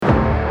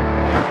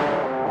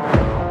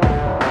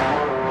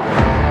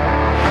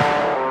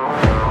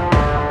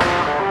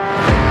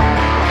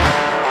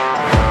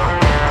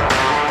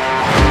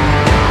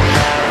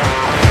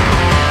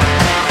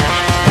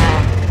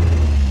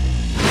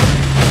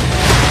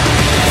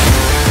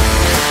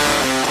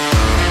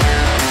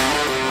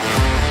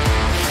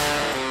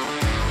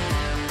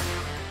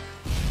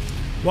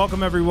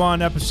Welcome,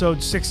 everyone.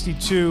 Episode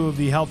 62 of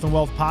the Health and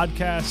Wealth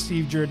Podcast.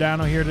 Steve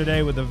Giordano here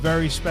today with a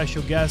very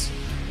special guest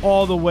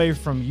all the way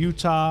from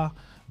Utah,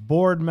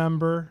 board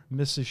member,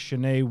 Mrs.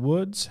 Shenae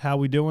Woods. How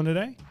we doing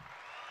today?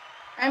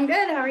 I'm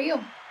good. How are you?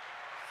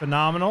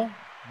 Phenomenal.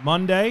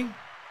 Monday,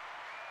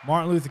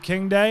 Martin Luther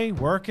King Day,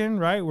 working,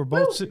 right? We're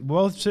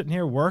both sitting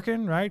here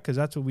working, right? Because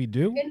that's what we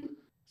do. Good.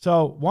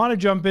 So want to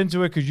jump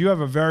into it because you have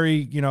a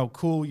very,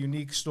 cool,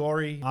 unique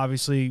story.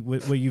 Obviously,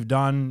 what you've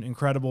done,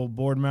 incredible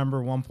board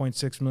member,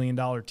 $1.6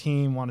 million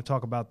team. Want to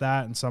talk about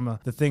that and some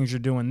of the things you're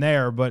doing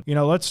there. But,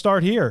 let's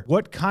start here.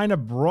 What kind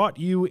of brought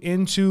you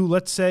into,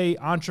 let's say,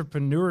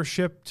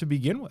 entrepreneurship to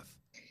begin with?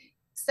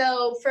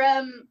 So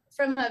from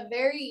a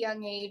very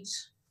young age,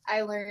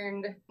 I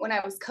learned when I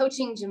was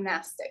coaching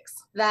gymnastics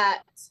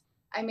that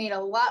I made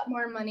a lot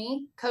more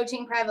money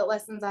coaching private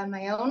lessons on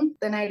my own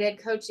than I did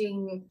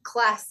coaching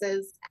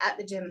classes at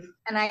the gym.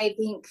 And I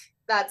think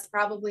that's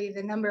probably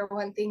the number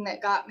one thing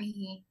that got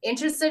me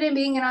interested in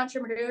being an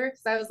entrepreneur,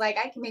 because I was like,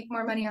 I can make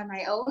more money on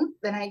my own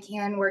than I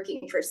can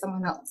working for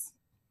someone else.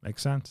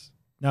 Makes sense.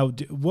 Now,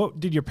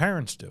 what did your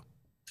parents do?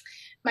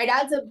 My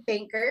dad's a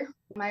banker.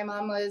 My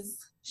mom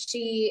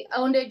she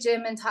owned a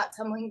gym and taught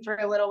tumbling for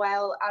a little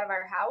while out of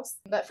our house.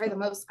 But for the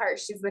most part,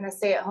 she's been a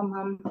stay-at-home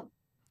mom.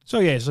 So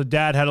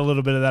dad had a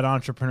little bit of that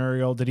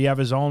entrepreneurial. Did he have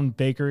his own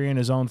bakery and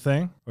his own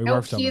thing? Or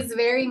Nope, he's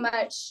very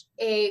much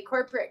a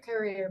corporate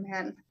career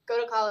man. Go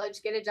to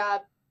college, get a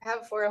job, have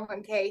a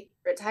 401k,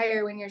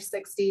 retire when you're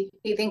 60.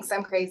 He thinks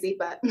I'm crazy,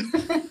 but.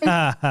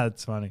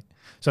 That's funny.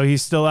 So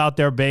he's still out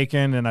there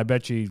baking, and I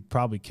bet you he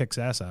probably kicks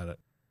ass at it.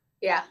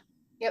 Yeah.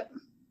 Yep.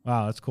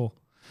 Wow, that's cool.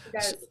 He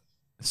does.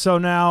 So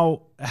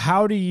now,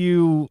 how do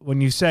you,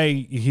 when you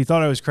say he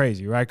thought I was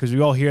crazy, right? Because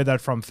we all hear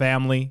that from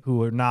family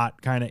who are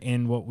not kind of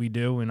in what we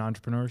do in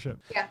entrepreneurship.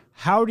 Yeah.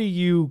 How do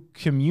you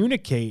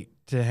communicate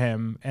to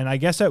him? And I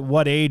guess at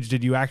what age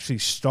did you actually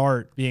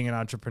start being an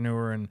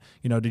entrepreneur? And,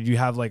 did you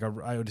have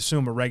I would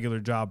assume a regular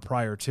job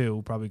prior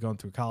to, probably going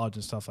through college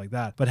and stuff like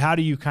that. But how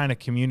do you kind of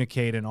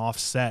communicate and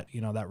offset,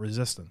 that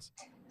resistance?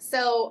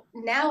 So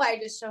now I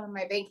just show him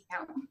my bank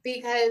account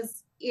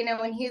because,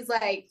 when he's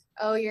like,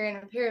 oh, you're in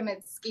a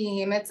pyramid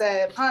scheme, it's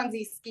a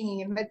Ponzi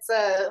scheme, it's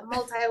a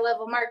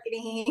multi-level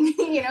marketing,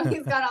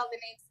 he's got all the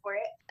names for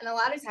it. And a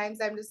lot of times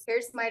I'm just,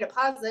 here's my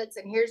deposits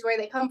and here's where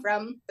they come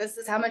from. This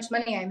is how much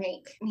money I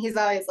make. And he's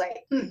always like,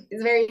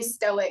 he's very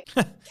stoic,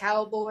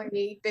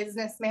 cowboy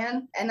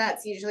businessman. And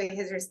that's usually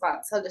his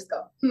response. He'll just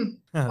go,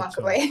 walk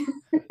away.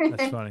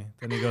 That's funny.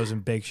 Then he goes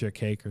and bakes you a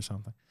cake or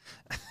something.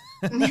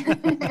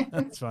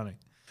 That's funny.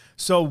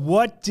 So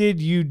what did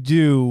you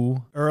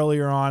do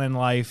earlier on in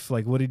life?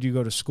 Like, what did you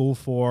go to school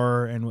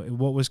for? And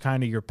what was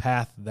kind of your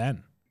path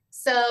then?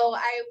 So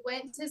I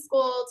went to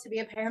school to be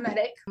a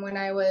paramedic when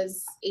I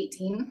was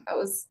 18. That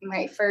was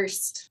my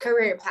first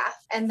career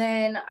path. And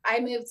then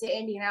I moved to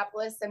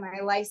Indianapolis and my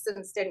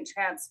license didn't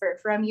transfer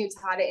from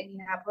Utah to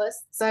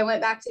Indianapolis. So I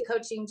went back to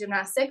coaching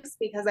gymnastics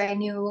because I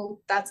knew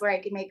that's where I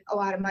could make a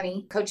lot of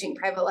money coaching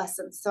private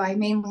lessons. So I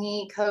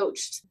mainly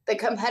coached the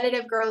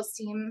competitive girls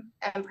team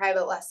and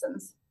private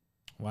lessons.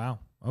 Wow.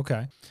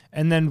 Okay.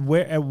 And then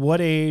at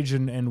what age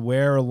and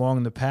where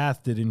along the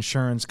path did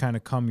insurance kind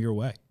of come your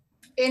way?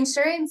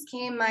 Insurance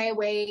came my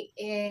way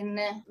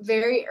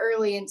very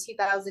early in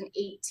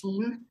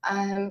 2018,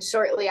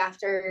 shortly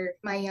after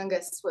my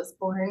youngest was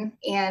born.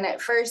 And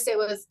at first it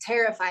was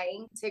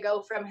terrifying to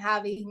go from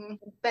having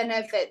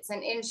benefits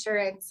and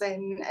insurance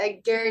and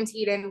a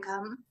guaranteed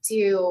income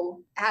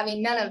to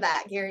having none of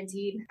that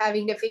guaranteed,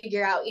 having to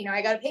figure out,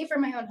 I got to pay for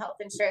my own health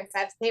insurance. I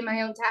have to pay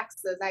my own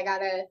taxes. I got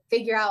to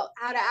figure out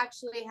how to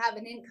actually have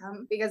an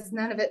income because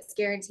none of it's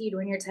guaranteed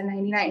when you're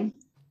 1099.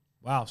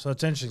 Wow. So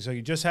it's interesting. So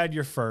you just had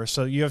your first.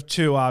 So you have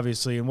two,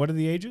 obviously. And what are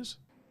the ages?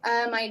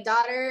 My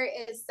daughter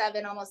is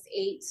 7, almost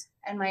 8,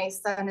 and my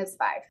son is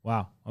 5.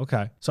 Wow.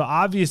 Okay. So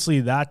obviously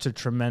that's a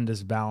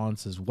tremendous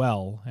balance as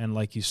well. And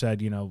like you said,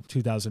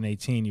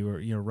 2018, you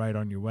were right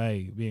on your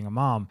way being a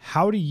mom.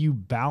 How do you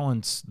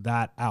balance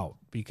that out?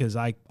 Because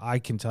I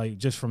can tell you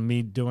just from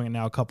me doing it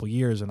now a couple of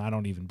years, and I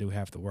don't even do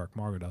half the work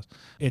Margaret does.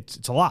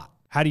 It's a lot.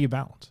 How do you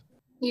balance?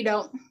 You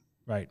don't.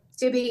 Right.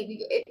 To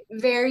be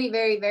very,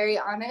 very, very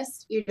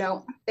honest, you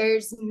don't.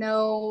 There's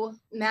no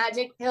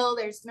magic pill.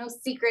 There's no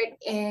secret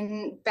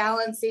in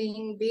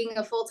balancing being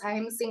a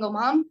full-time single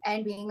mom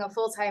and being a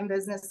full-time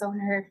business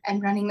owner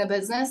and running the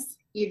business.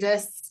 You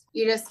just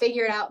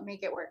figure it out and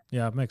make it work.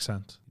 Yeah, it makes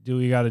sense. Do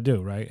what you got to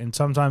do, right? And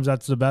sometimes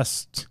that's the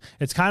best.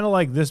 It's kind of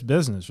like this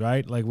business,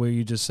 right? Like where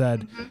you just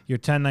said you're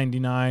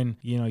 1099,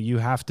 you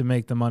have to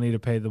make the money to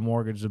pay the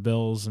mortgage, the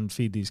bills, and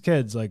feed these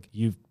kids. Like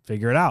you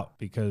figure it out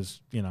because,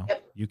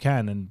 you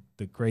can. And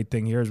the great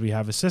thing here is we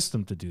have a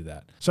system to do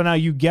that. So now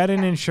you get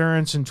an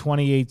insurance in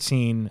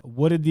 2018.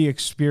 What did the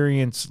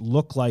experience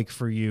look like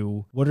for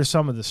you? What are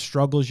some of the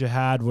struggles you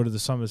had? What are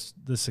some of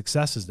the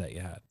successes that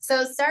you had?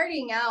 So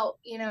starting out,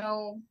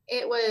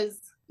 it was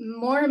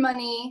more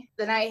money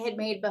than I had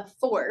made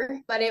before,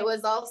 but it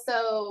was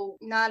also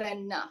not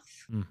enough,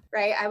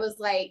 right? I was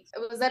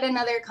at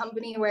another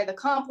company where the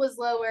comp was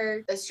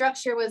lower, the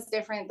structure was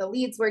different, the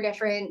leads were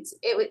different.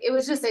 It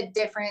was just a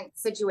different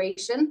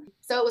situation.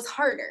 So it was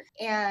harder.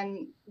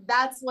 And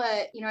that's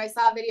what, I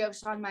saw a video of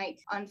Sean Mike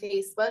on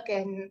Facebook,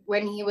 and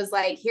when he was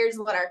like, here's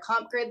what our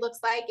comp grid looks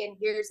like, and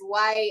here's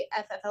why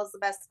FFL is the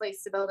best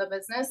place to build a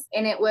business.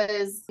 And it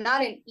was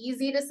not an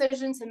easy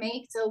decision to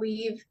make, to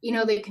leave,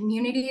 the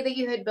community that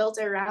you had built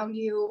around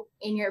you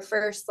in your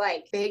first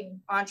big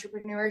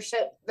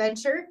entrepreneurship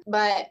venture.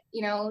 But,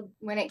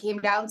 when it came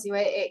down to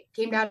it, it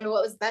came down to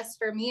what was best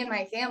for me and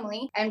my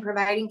family, and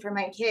providing for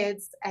my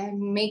kids and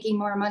making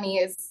more money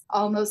is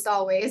almost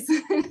always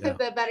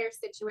the better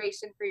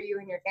situation for you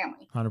and your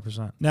family.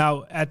 100%.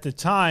 Now, at the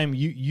time,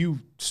 you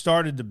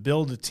started to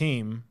build a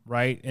team,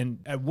 right? And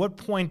at what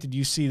point did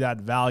you see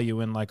that value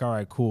in all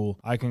right, cool,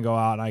 I can go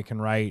out and I can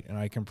write and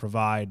I can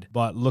provide,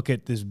 but look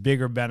at this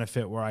bigger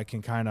benefit where I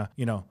can kind of,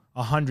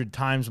 100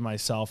 times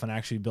myself and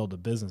actually build a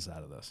business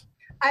out of this?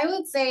 I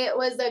would say it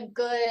was a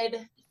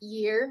good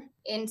year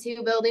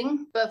into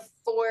building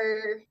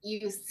before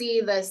you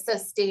see the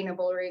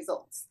sustainable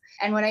results.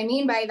 And what I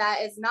mean by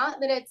that is not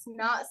that it's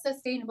not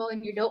sustainable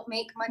and you don't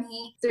make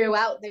money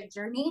throughout the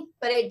journey,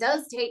 but it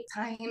does take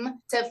time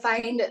to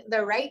find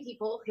the right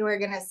people who are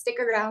going to stick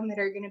around, that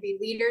are going to be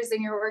leaders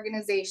in your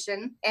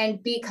organization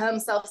and become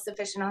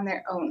self-sufficient on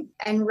their own.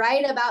 And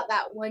right about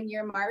that 1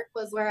 year mark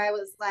was where I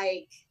was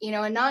like,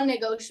 a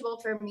non-negotiable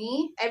for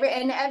me.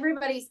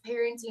 Everybody's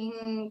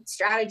parenting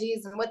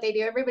strategies and what they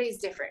do, everybody's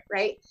different,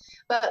 right?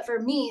 But for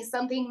me,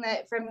 something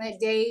that from the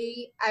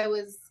day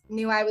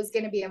knew I was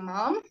going to be a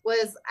mom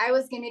was I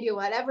was going to do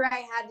whatever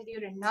I had to do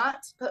to not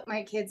put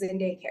my kids in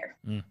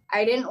daycare.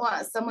 I didn't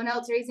want someone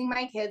else raising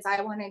my kids.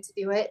 I wanted to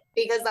do it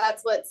because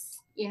that's what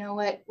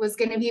was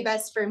going to be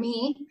best for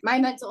me, my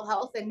mental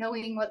health, and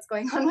knowing what's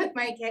going on with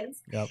my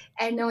kids,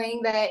 and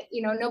knowing that,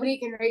 nobody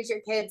can raise your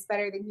kids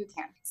better than you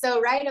can.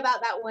 So right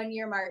about that 1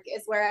 year mark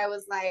is where I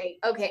was like,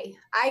 okay,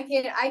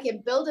 I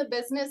can build a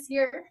business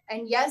here.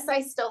 And yes,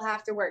 I still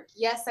have to work.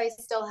 Yes, I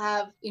still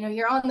have,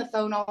 you're on the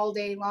phone all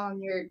day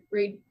long. You're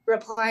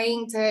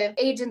replying to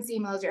agency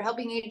emails. You're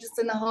helping agents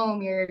in the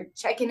home. You're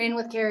checking in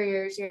with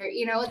carriers.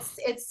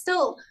 It's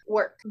still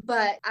work,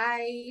 but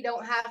I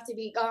don't have to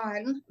be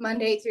gone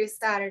Monday through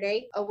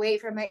Saturday away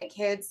from my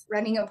kids,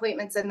 running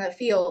appointments in the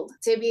field,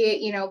 to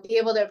be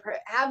able to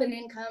have an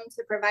income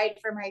to provide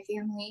for my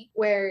family,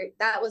 where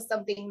that was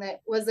something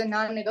that was a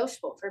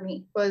non-negotiable for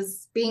me,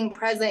 was being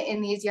present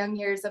in these young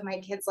years of my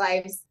kids'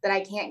 lives that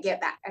I can't get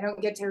back. I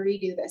don't get to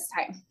redo this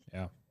time.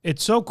 Yeah.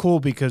 It's so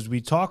cool because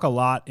we talk a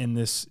lot in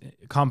this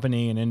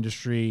company and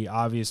industry.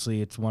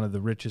 Obviously, it's one of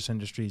the richest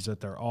industries that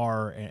there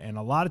are. And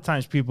a lot of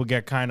times people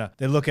get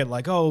they look at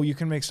oh, you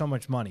can make so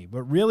much money.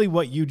 But really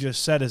what you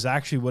just said is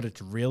actually what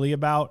it's really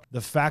about. The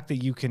fact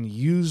that you can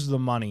use the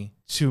money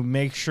to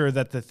make sure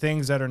that the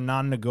things that are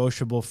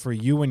non-negotiable for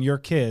you and your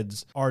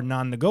kids are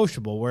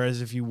non-negotiable.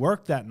 Whereas if you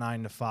work that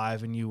 9 to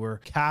 5 and you were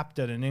capped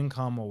at an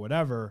income or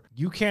whatever,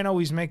 you can't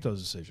always make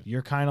those decisions.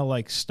 You're kind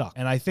of stuck.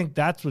 And I think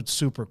that's what's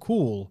super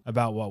cool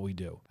about what we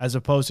do, as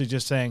opposed to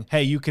just saying,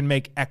 hey, you can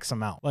make X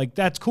amount.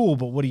 That's cool,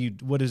 but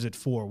what is it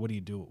for? What do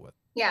you do it with?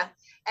 Yeah.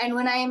 And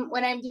when I'm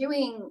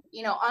doing,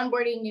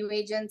 onboarding new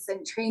agents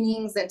and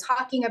trainings and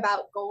talking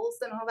about goals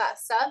and all that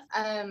stuff,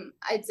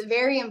 it's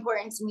very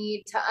important to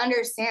me to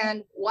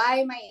understand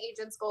why my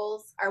agents'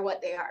 goals are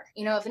what they are.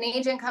 If an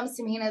agent comes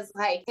to me and is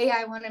like, hey,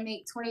 I want to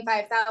make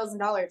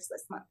 $25,000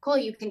 this month. Cool.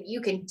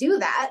 You can do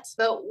that.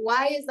 But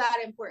why is that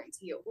important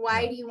to you?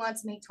 Why do you want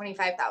to make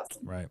 $25,000?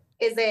 Right.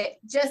 Is it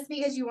just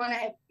because you want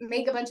to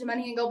make a bunch of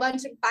money and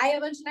buy a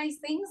bunch of nice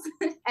things?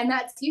 And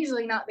that's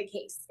usually not the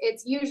case.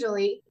 It's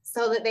usually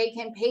so that they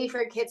can pay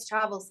for kids'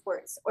 travel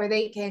sports, or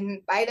they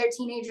can buy their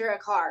teenager a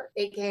car.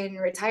 They can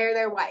retire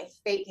their wife.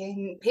 They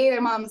can pay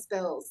their mom's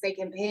bills. They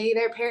can pay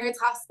their parents'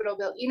 hospital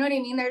bill. You know what I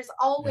mean? There's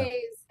always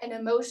an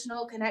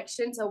emotional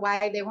connection to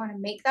why they want to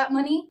make that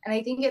money. And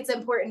I think it's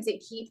important to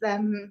keep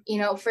them,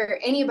 for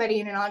anybody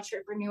in an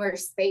entrepreneur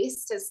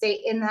space, to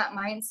stay in that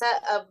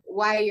mindset of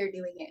why you're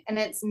doing it. And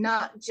it's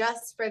not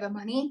just for the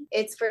money,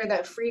 it's for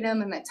the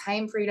freedom and the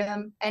time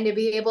freedom, and to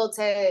be able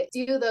to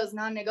do those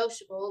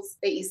non-negotiables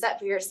that you set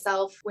for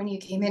yourself when you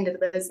came into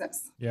the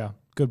business. Yeah.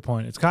 Good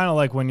point. It's kind of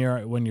like when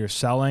you're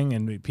selling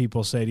and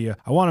people say to you,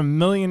 I want $1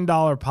 million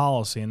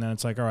policy. And then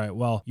it's like, all right,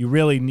 well, you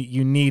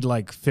need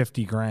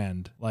 $50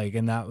 grand.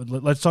 And that,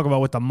 let's talk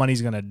about what the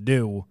money's going to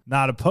do,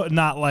 not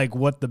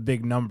what the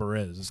big number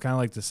is. It's kind of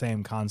like the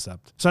same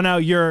concept. So now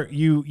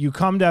you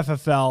come to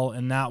FFL,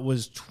 and that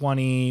was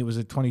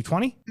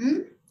 2020? Mm-hmm.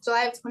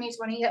 July of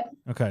 2020, yep.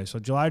 Okay, so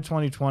July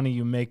 2020,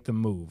 you make the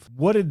move.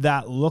 What did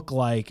that look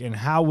like, and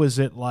how was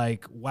it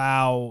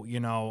wow,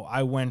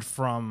 I went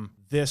from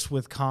this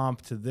with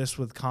comp to this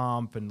with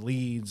comp and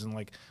leads, and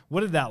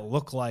what did that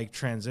look like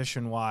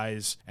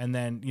transition-wise? And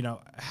then,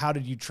 how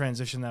did you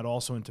transition that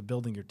also into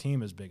building your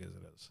team as big as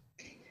it is?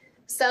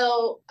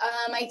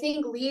 I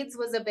think leads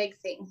was a big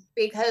thing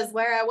because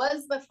where I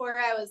was before,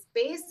 I was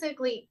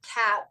basically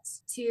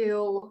capped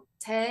to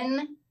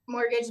 10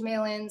 mortgage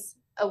mail-ins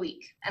a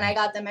week. And I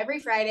got them every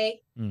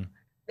Friday.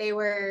 They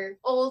were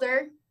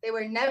older. They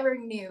were never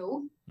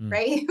new,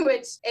 right?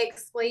 Which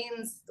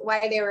explains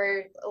why they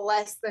were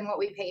less than what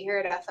we pay here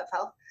at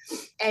FFL.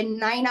 And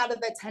 9 out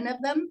of the 10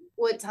 of them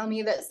would tell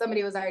me that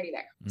somebody was already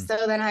there.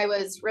 So then I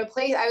was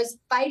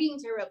fighting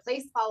to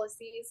replace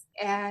policies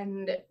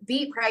and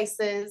beat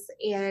prices.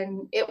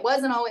 And it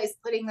wasn't always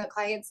putting the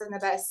clients in the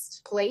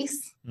best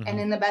place and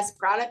in the best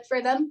product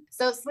for them.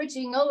 So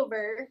switching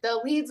over,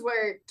 the leads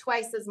were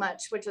twice as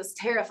much, which was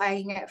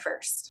terrifying at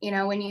first. You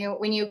know, when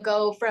you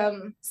go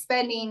from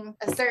spending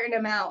a certain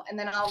amount and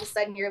then all of a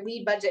sudden your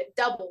lead budget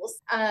doubles.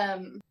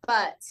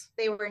 But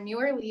they were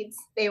newer leads.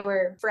 They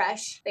were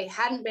fresh. They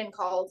hadn't been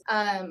called.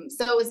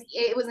 So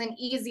it was an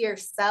easier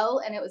sell,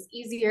 and it was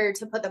easier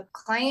to put the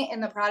client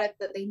in the product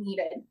that they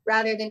needed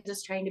rather than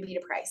just trying to beat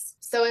a price.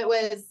 So it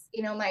was,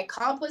 you know, my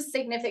comp was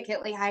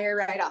significantly higher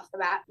right off the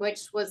bat,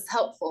 which was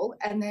helpful.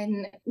 And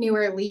then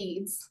newer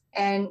leads.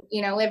 And,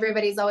 you know,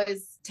 everybody's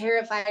always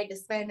terrified to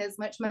spend as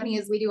much money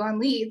as we do on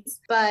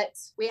leads, but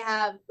we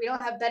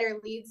don't have better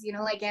leads. You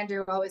know, like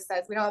Andrew always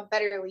says, we don't have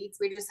better leads.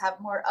 We just have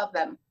more of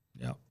them.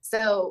 Yeah.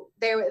 So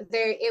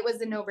it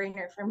was a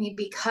no-brainer for me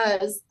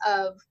because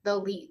of the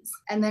leads.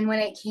 And then when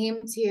it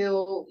came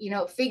to, you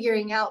know,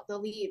 figuring out the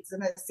leads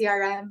and the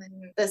CRM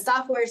and the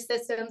software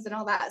systems and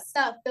all that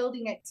stuff,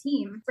 building a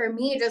team, for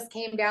me, it just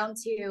came down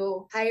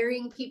to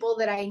hiring people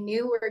that I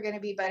knew were going to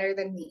be better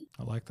than me.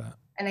 I like that.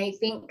 And I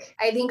think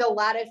a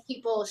lot of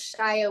people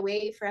shy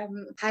away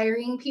from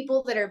hiring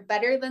people that are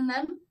better than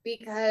them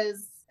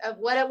because of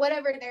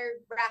whatever they're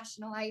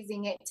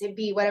rationalizing it to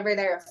be, whatever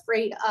they're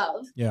afraid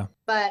of. Yeah.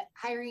 But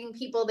hiring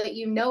people that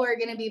you know are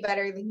going to be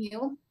better than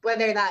you,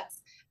 whether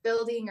that's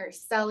building or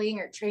selling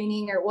or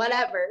training or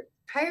whatever,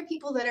 hire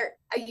people that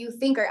you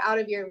think are out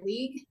of your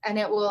league, and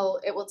it will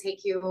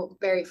take you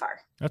very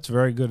far. That's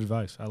very good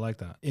advice. I like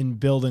that. In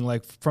building,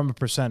 like from a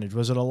percentage,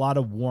 was it a lot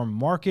of warm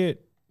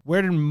market?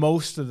 Where did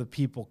most of the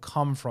people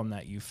come from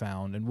that you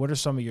found? And what are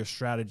some of your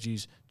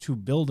strategies to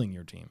building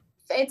your team?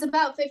 It's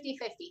about 50-50.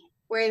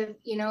 Where,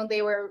 you know,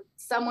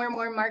 some were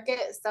more market,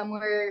 some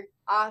were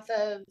off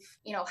of,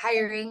 you know,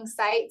 hiring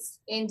sites,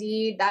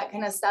 Indeed, that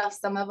kind of stuff.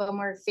 Some of them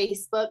were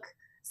Facebook,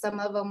 some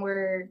of them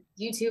were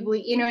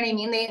YouTube, you know what I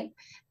mean?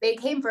 They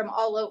came from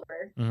all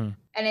over. And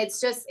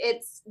it's just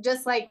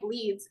like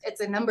leads.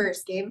 It's a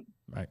numbers game.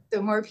 Right.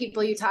 The more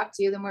people you talk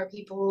to, the more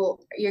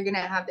people you're going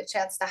to have the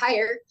chance to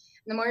hire.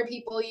 The more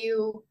people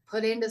you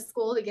put into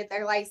school to get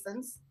their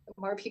license, the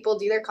more people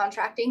do their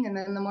contracting, and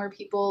then the more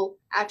people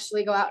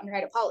actually go out and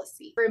write a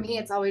policy. For me,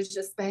 it's always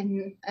just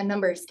been a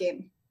numbers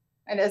game.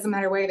 It doesn't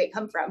matter where they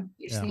come from.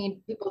 You just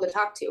need people to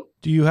talk to.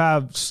 Do you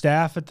have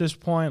staff at this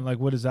point? Like,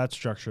 what does that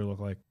structure look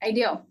like? I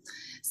do.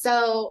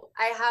 So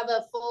I have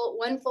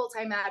one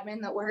full-time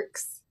admin that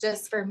works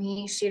just for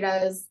me. She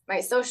does my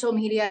social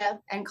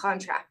media and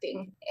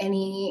contracting.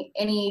 Any,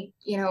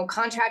 you know,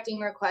 contracting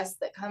requests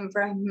that come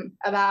from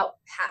about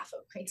half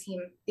of my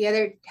team. The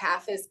other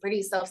half is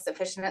pretty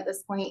self-sufficient at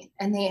this point,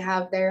 and they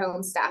have their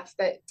own staff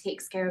that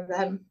takes care of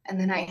them. And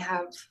then I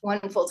have one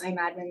full-time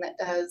admin that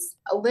does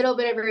a little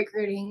bit of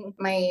recruiting,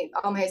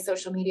 all my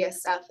social media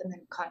stuff, and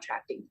then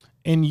contracting.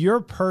 In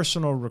your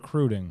personal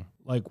recruiting,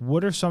 like,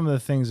 what are some of the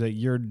things that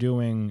you're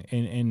doing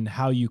in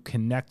how you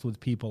connect with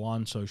people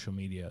on social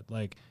media?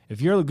 Like,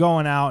 if you're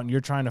going out and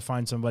you're trying to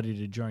find somebody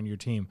to join your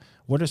team,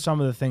 what are some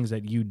of the things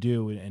that you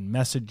do in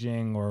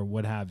messaging or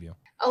what have you?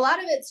 A lot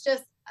of it's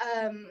just,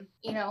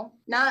 you know,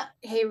 not,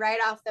 hey, right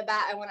off the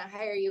bat, I want to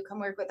hire you, come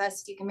work with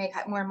us, you can make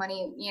more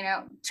money, you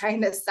know,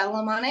 trying to sell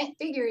them on it,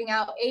 figuring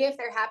out, if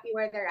they're happy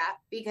where they're at,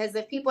 because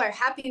if people are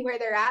happy where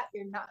they're at,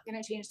 you're not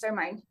going to change their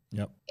mind.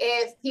 Yep.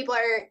 If people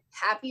are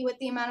happy with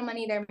the amount of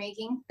money they're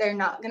making, they're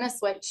not going to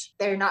switch.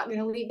 They're not going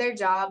to leave their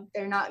job.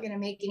 They're not going to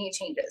make any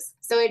changes.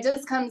 So it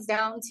just comes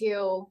down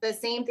to the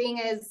same thing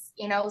as,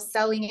 you know,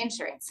 selling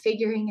insurance,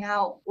 figuring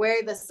out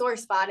where the sore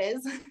spot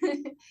is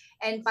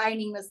and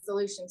finding the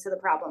solution to the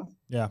problem.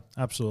 Yeah,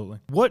 absolutely.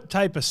 What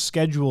type of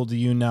schedule do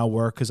you now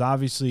work? Because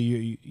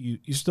obviously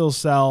you still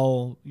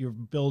sell, you're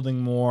building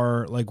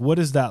more. Like, what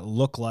does that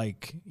look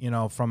like, you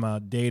know, from a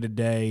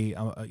day-to-day,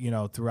 you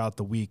know, throughout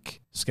the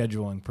week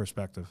scheduling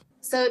perspective?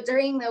 So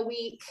during the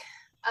week,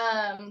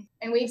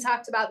 and we've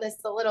talked about this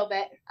a little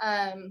bit,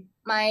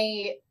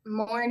 my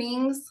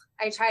mornings,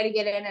 I try to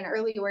get in an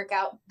early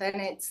workout. Then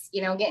it's,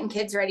 you know, getting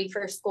kids ready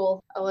for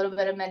school, a little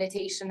bit of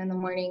meditation in the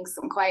morning,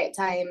 some quiet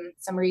time,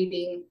 some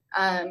reading,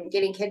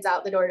 getting kids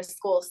out the door to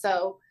school.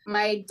 So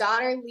my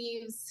daughter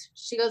leaves,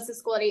 she goes to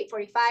school at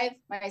 8:45.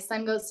 My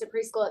son goes to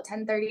preschool at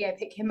 10:30. I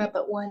pick him up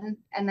at 1,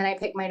 and then I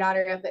pick my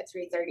daughter up at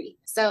 3:30.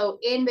 So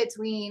in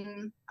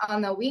between,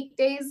 on the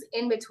weekdays,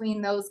 in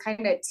between those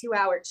kind of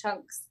 2-hour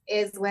chunks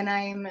is when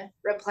I'm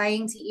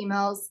replying to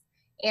emails,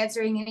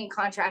 answering any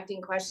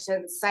contracting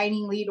questions,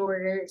 signing lead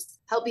orders,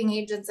 helping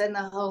agents in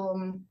the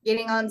home,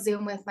 getting on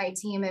Zoom with my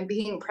team and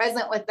being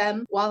present with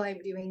them while I'm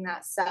doing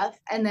that stuff.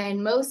 And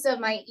then most of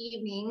my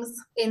evenings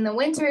in the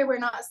winter, we're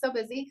not so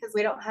busy because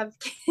we don't have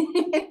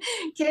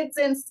kids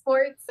in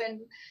sports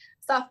and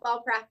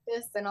softball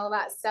practice and all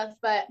that stuff.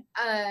 But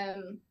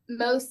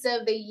most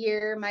of the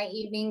year, my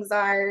evenings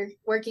are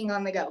working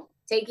on the go,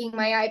 taking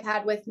my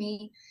iPad with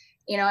me.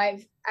 You know,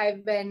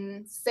 I've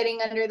been sitting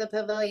under the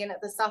pavilion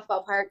at the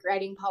softball park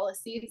writing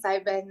policies.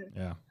 I've been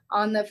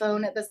on the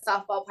phone at the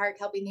softball park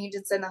helping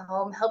agents in the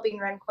home, helping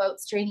run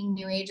quotes, training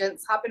new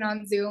agents, hopping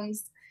on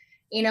Zooms.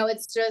 You know,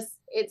 it's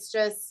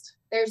just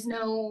there's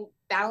no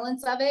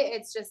balance of it.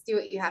 It's just do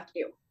what you have to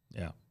do.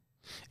 Yeah.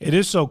 It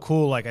is so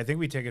cool. Like, I think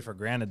we take it for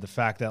granted, the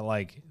fact that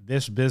like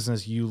this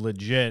business, you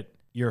legit,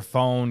 your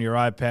phone, your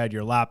iPad,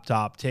 your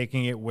laptop,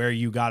 taking it where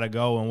you got to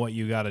go and what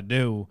you got to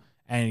do.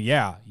 And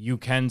yeah, you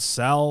can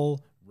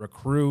sell,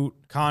 recruit,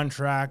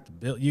 contract,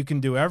 build, you can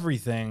do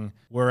everything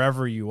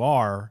wherever you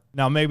are.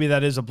 Now, maybe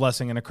that is a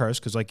blessing and a curse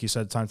because like you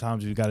said,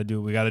 sometimes we got to do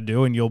what we got to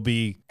do and you'll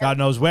be God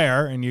knows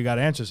where and you got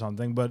to answer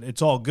something, but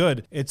it's all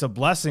good. It's a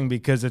blessing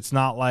because it's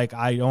not like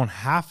I don't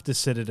have to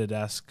sit at a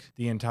desk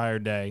the entire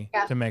day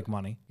to make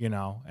money, you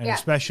know, and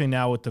especially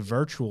now with the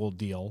virtual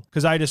deal.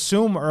 Because I'd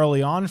assume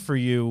early on for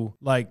you,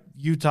 like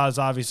Utah's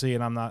obviously,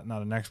 and I'm not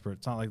an expert,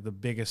 it's not like the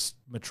biggest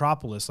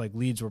metropolis, like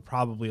leads were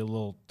probably a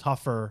little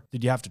tougher.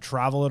 Did you have to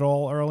travel at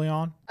all early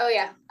on? Oh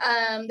yeah.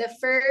 The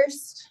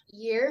first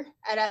year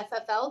at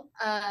FFL,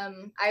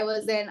 I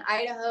was in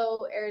Idaho,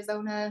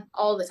 Arizona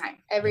all the time,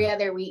 every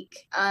other week.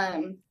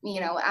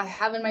 You know,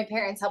 having my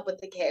parents help with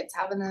the kids,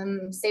 having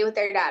them stay with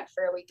their dad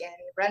for a weekend,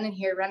 running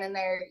here, running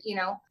there, you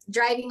know,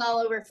 driving all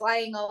over,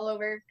 flying all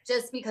over,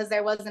 just because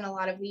there wasn't a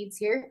lot of leads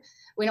here.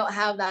 We don't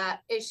have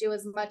that issue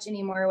as much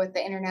anymore with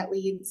the internet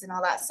leads and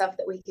all that stuff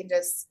that we can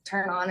just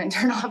turn on and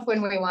turn off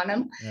when we want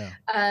them.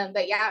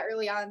 But yeah,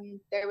 early on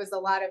there was a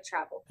lot of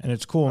travel. And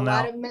it's cool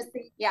now.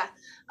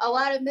 A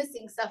lot of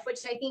missing stuff, which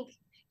I think,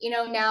 you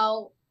know,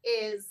 now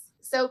is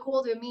so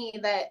cool to me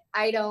that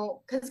I don't,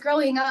 because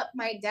growing up,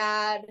 my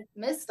dad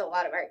missed a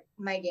lot of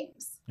my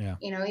games. Yeah.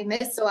 You know, he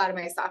missed a lot of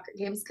my soccer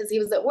games because he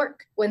was at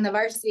work when the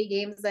varsity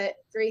game's at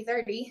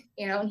 3:30,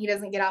 you know, and he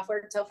doesn't get off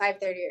work till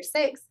 5:30 or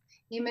 6.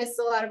 He missed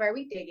a lot of our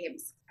weekday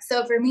games.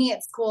 So for me,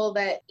 it's cool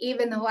that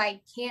even though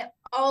I can't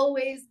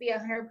always be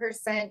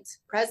 100%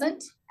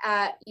 present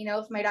at, you know,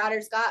 if my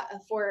daughter's got a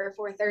 4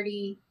 or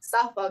 4:30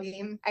 softball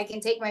game, I can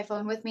take my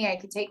phone with me. I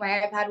can take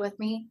my iPad with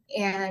me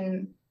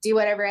and do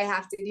whatever I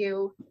have to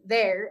do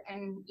there.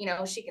 And, you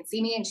know, she can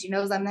see me and she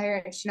knows I'm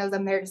there and she knows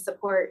I'm there to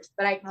support,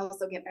 but I can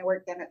also get my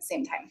work done at the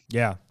same time.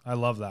 Yeah. I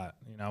love that.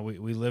 You know,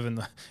 we live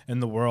in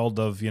the world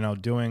of, you know,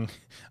 doing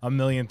a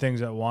million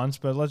things at once,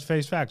 but let's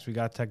face facts. We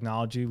got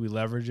technology, we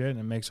leverage it and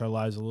it makes our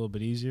lives a little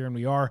bit easier. And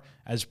we are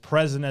as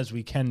present as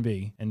we can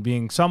be, and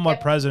being somewhat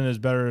present is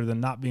better than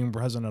not being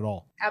present at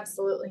all.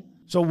 Absolutely.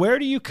 So where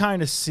do you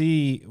kind of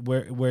see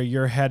where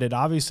you're headed?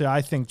 Obviously,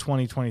 I think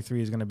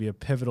 2023 is going to be a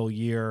pivotal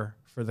year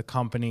for the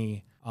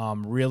company,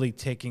 really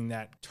taking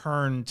that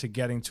turn to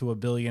getting to $1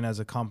 billion as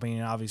a company,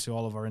 and obviously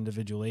all of our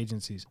individual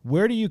agencies.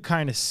 Where do you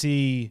kind of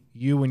see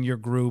you and your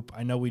group?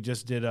 I know we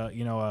just did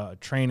a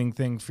training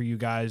thing for you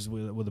guys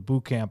with a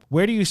boot camp.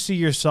 Where do you see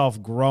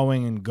yourself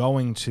growing and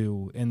going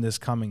to in this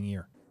coming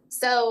year?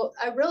 So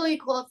a really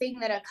cool thing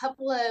that a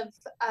couple of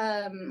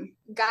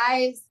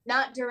guys,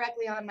 not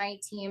directly on my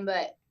team,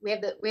 but we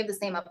have the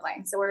same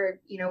upline. So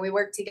we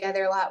work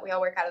together a lot. We all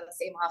work out of the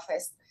same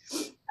office.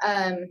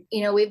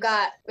 You know, we've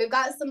got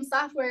some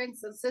software and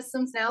some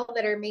systems now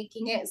that are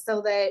making it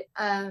so that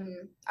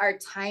our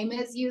time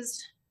is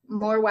used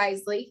more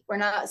wisely. We're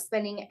not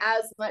spending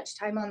as much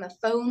time on the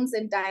phones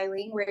and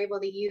dialing. We're able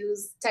to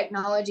use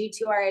technology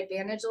to our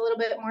advantage a little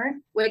bit more,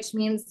 which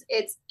means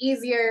it's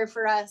easier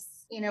for us.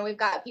 You know, we've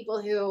got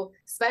people who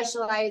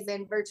specialize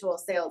in virtual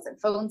sales and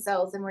phone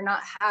sales, and we're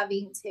not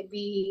having to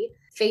be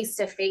face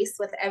to face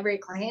with every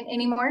client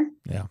anymore.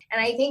 Yeah.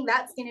 And I think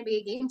that's going to be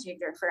a game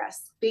changer for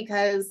us,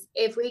 because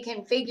if we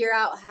can figure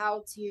out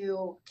how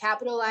to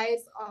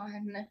capitalize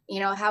on,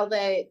 you know, how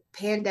the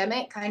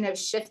pandemic kind of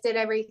shifted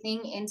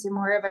everything into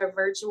more of a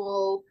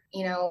virtual,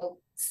 you know,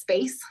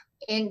 space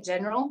in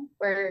general,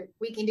 where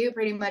we can do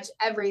pretty much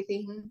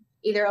everything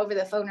either over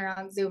the phone or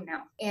on Zoom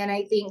now. And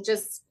I think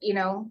just, you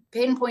know,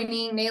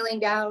 pinpointing, nailing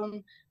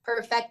down,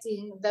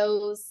 perfecting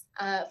those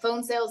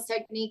phone sales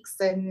techniques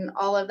and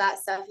all of that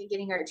stuff and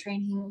getting our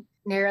training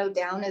narrowed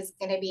down is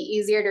going to be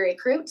easier to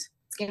recruit.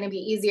 It's going to be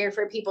easier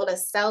for people to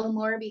sell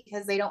more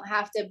because they don't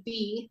have to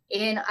be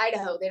in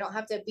Idaho. They don't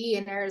have to be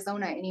in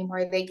Arizona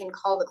anymore. They can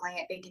call the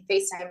client. They can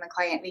FaceTime the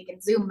client. They can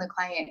Zoom the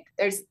client.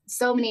 There's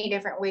so many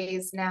different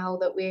ways now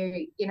that we're,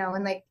 you know,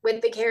 and like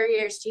with the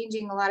carriers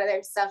changing a lot of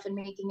their stuff and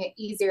making it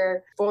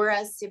easier for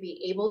us to be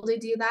able to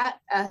do that.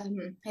 I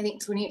think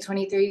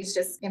 2023 is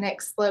just going to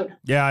explode.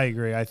 Yeah, I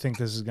agree. I think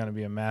this is going to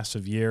be a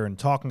massive year. And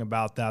talking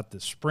about that, the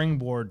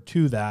springboard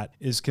to that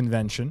is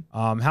convention.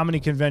 How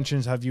many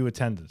conventions have you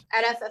attended?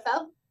 At FFL?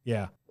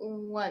 Yeah.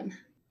 One.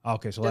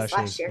 Okay, so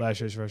Just last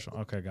year's first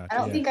one. Okay, gotcha. I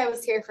don't yeah. think I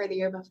was here for the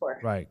year before.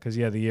 Right, because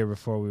the year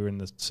before we were in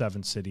the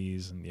 7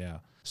 cities, and yeah.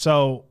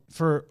 So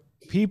for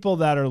people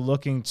that are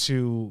looking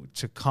to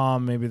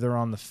come, maybe they're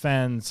on the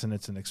fence and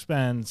it's an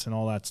expense and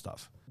all that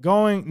stuff.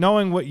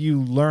 Knowing what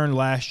you learned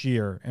last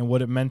year and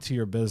what it meant to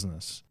your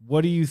business,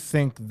 what do you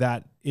think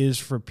that is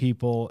for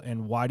people,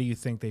 and why do you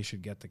think they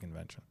should get the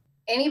convention?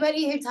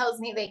 Anybody who tells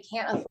me they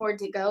can't afford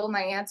to go,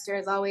 my answer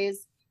is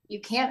always,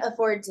 you can't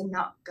afford to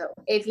not go.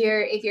 If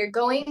you're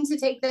going to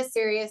take this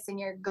serious and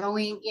you're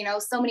going,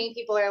 so many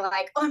people are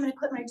like, oh, I'm going to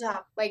quit my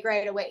job like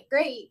right away.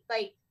 Great.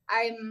 Like,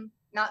 I'm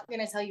not going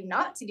to tell you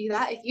not to do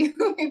that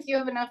if you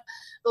have enough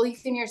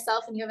belief in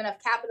yourself and you have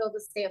enough capital to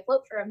stay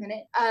afloat for a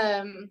minute.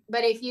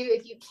 But if you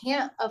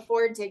can't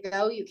afford to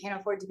go, you can't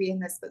afford to be in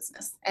this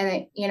business.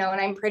 And and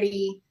I'm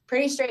pretty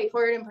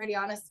straightforward and pretty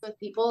honest with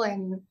people,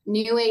 and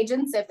new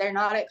agents, if they're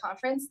not at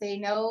conference, they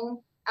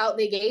know out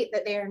the gate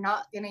that they are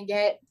not going to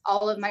get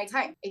all of my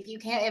time. If you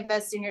can't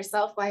invest in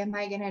yourself, why am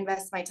I going to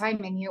invest my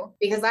time in you?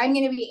 Because I'm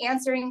going to be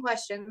answering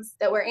questions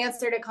that were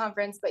answered at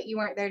conference, but you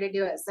weren't there to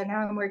do it. So now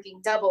I'm working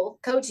double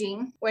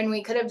coaching when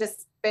we could have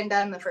just been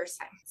done the first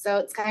time. So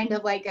it's kind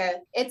of like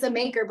it's a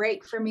make or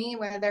break for me,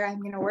 whether I'm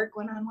going to work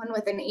one-on-one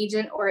with an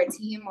agent or a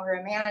team or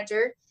a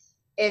manager,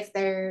 if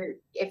they're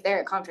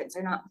at conference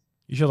or not.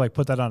 You should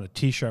put that on a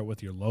t-shirt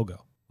with your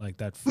logo, like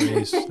that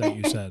phrase that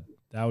you said.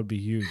 That would be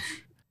huge.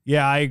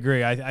 Yeah, I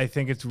agree. I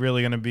think it's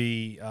really going to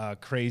be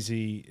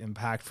crazy,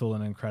 impactful,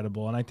 and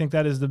incredible. And I think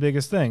that is the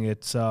biggest thing.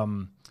 It's are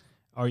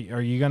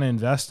you going to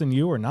invest in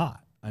you or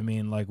not? I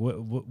mean,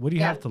 what do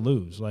you have to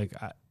lose?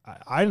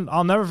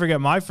 I'll never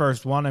forget my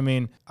first one. I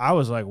mean, I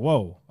was like,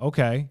 whoa,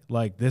 okay,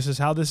 this is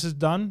how this is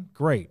done.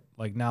 Great.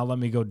 Now let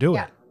me go do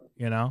it.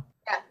 Yeah.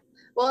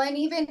 Well, and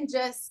even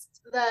just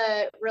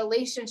the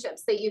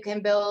relationships that you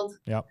can build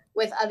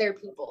with other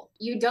people.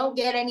 You don't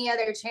get any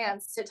other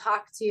chance to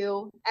talk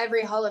to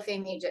every Hall of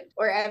Fame agent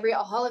or every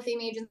Hall of Fame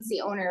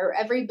agency owner or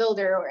every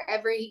builder or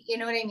every, you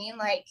know what I mean?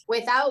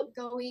 Without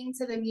going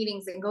to the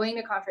meetings and going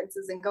to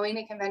conferences and going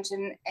to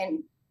convention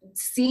and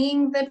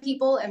seeing the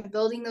people and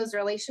building those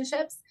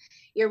relationships,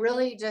 you're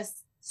really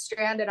just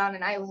stranded on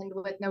an island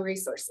with no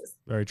resources.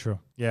 Very true.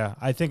 Yeah.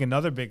 I think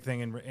another big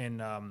thing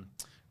in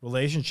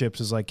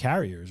relationships is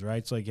carriers,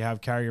 right? So you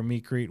have carrier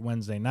meet greet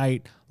Wednesday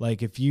night.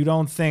 If you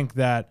don't think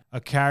that a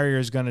carrier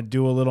is going to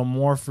do a little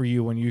more for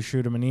you when you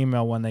shoot them an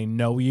email when they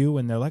know you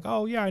and they're like,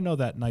 oh yeah, I know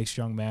that nice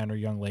young man or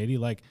young lady,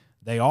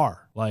 they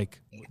are. The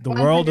 100%.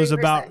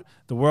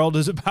 world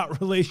is about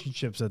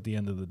relationships at the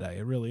end of the day.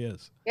 It really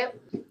is. Yep.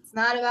 It's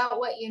not about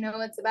what you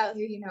know, it's about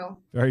who you know.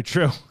 Very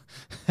true.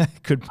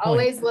 Good point.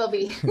 Always will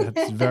be.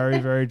 That's very,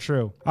 very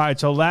true. All right.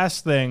 So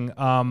last thing,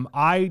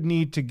 I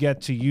need to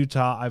get to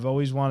Utah. I've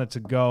always wanted to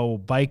go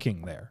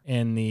biking there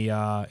in the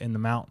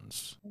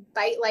mountains.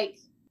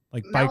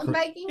 Mountain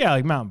biking?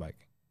 Yeah, mountain biking.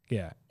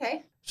 Yeah.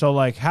 Okay. So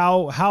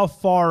how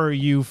far are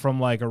you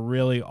from a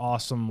really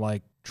awesome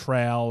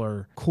trail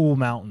or cool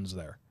mountains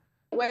there?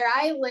 Where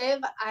I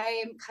live,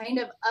 I'm kind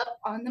of up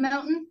on the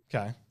mountain.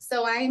 Okay.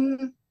 So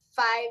I'm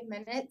 5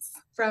 minutes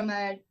from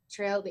a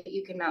trail that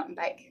you can mountain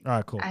bike. All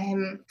right, cool.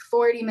 I'm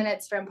 40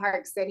 minutes from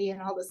Park City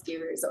and all the ski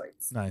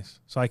resorts. Nice.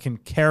 So I can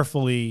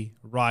carefully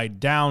ride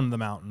down the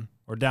mountain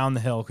or down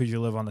the hill because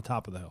you live on the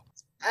top of the hill.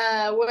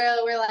 We're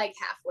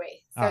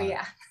halfway. So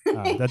yeah.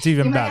 That's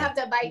even you better. You might have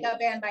to bike up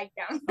and bike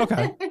down.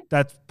 Okay.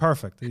 That's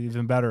perfect.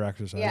 Even better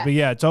exercise. Yeah. But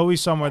yeah, it's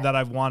always somewhere that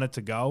I've wanted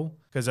to go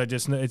because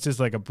it's just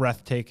a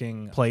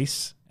breathtaking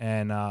place,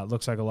 and it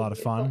looks like a lot of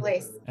fun.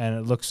 Place. And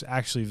it looks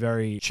actually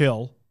very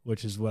chill,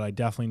 which is what I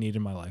definitely need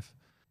in my life.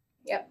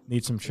 Yep.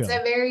 Need some chill. It's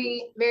a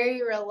very,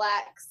 very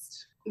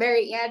relaxed,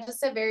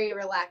 just a very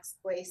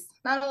relaxed place.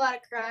 Not a lot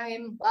of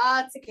crime,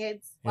 lots of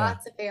kids,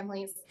 lots of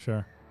families.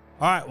 Sure.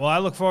 All right. Well, I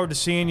look forward to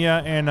seeing you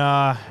in,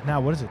 now,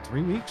 what is it,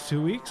 3 weeks,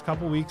 2 weeks,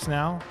 couple weeks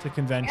now to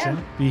convention.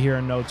 Yeah. Be here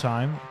in no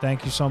time.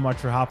 Thank you so much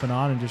for hopping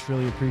on, and just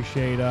really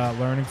appreciate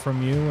learning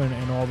from you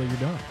and all that you're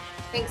doing.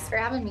 Thanks for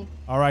having me.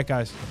 All right,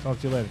 guys.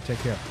 Talk to you later. Take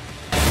care.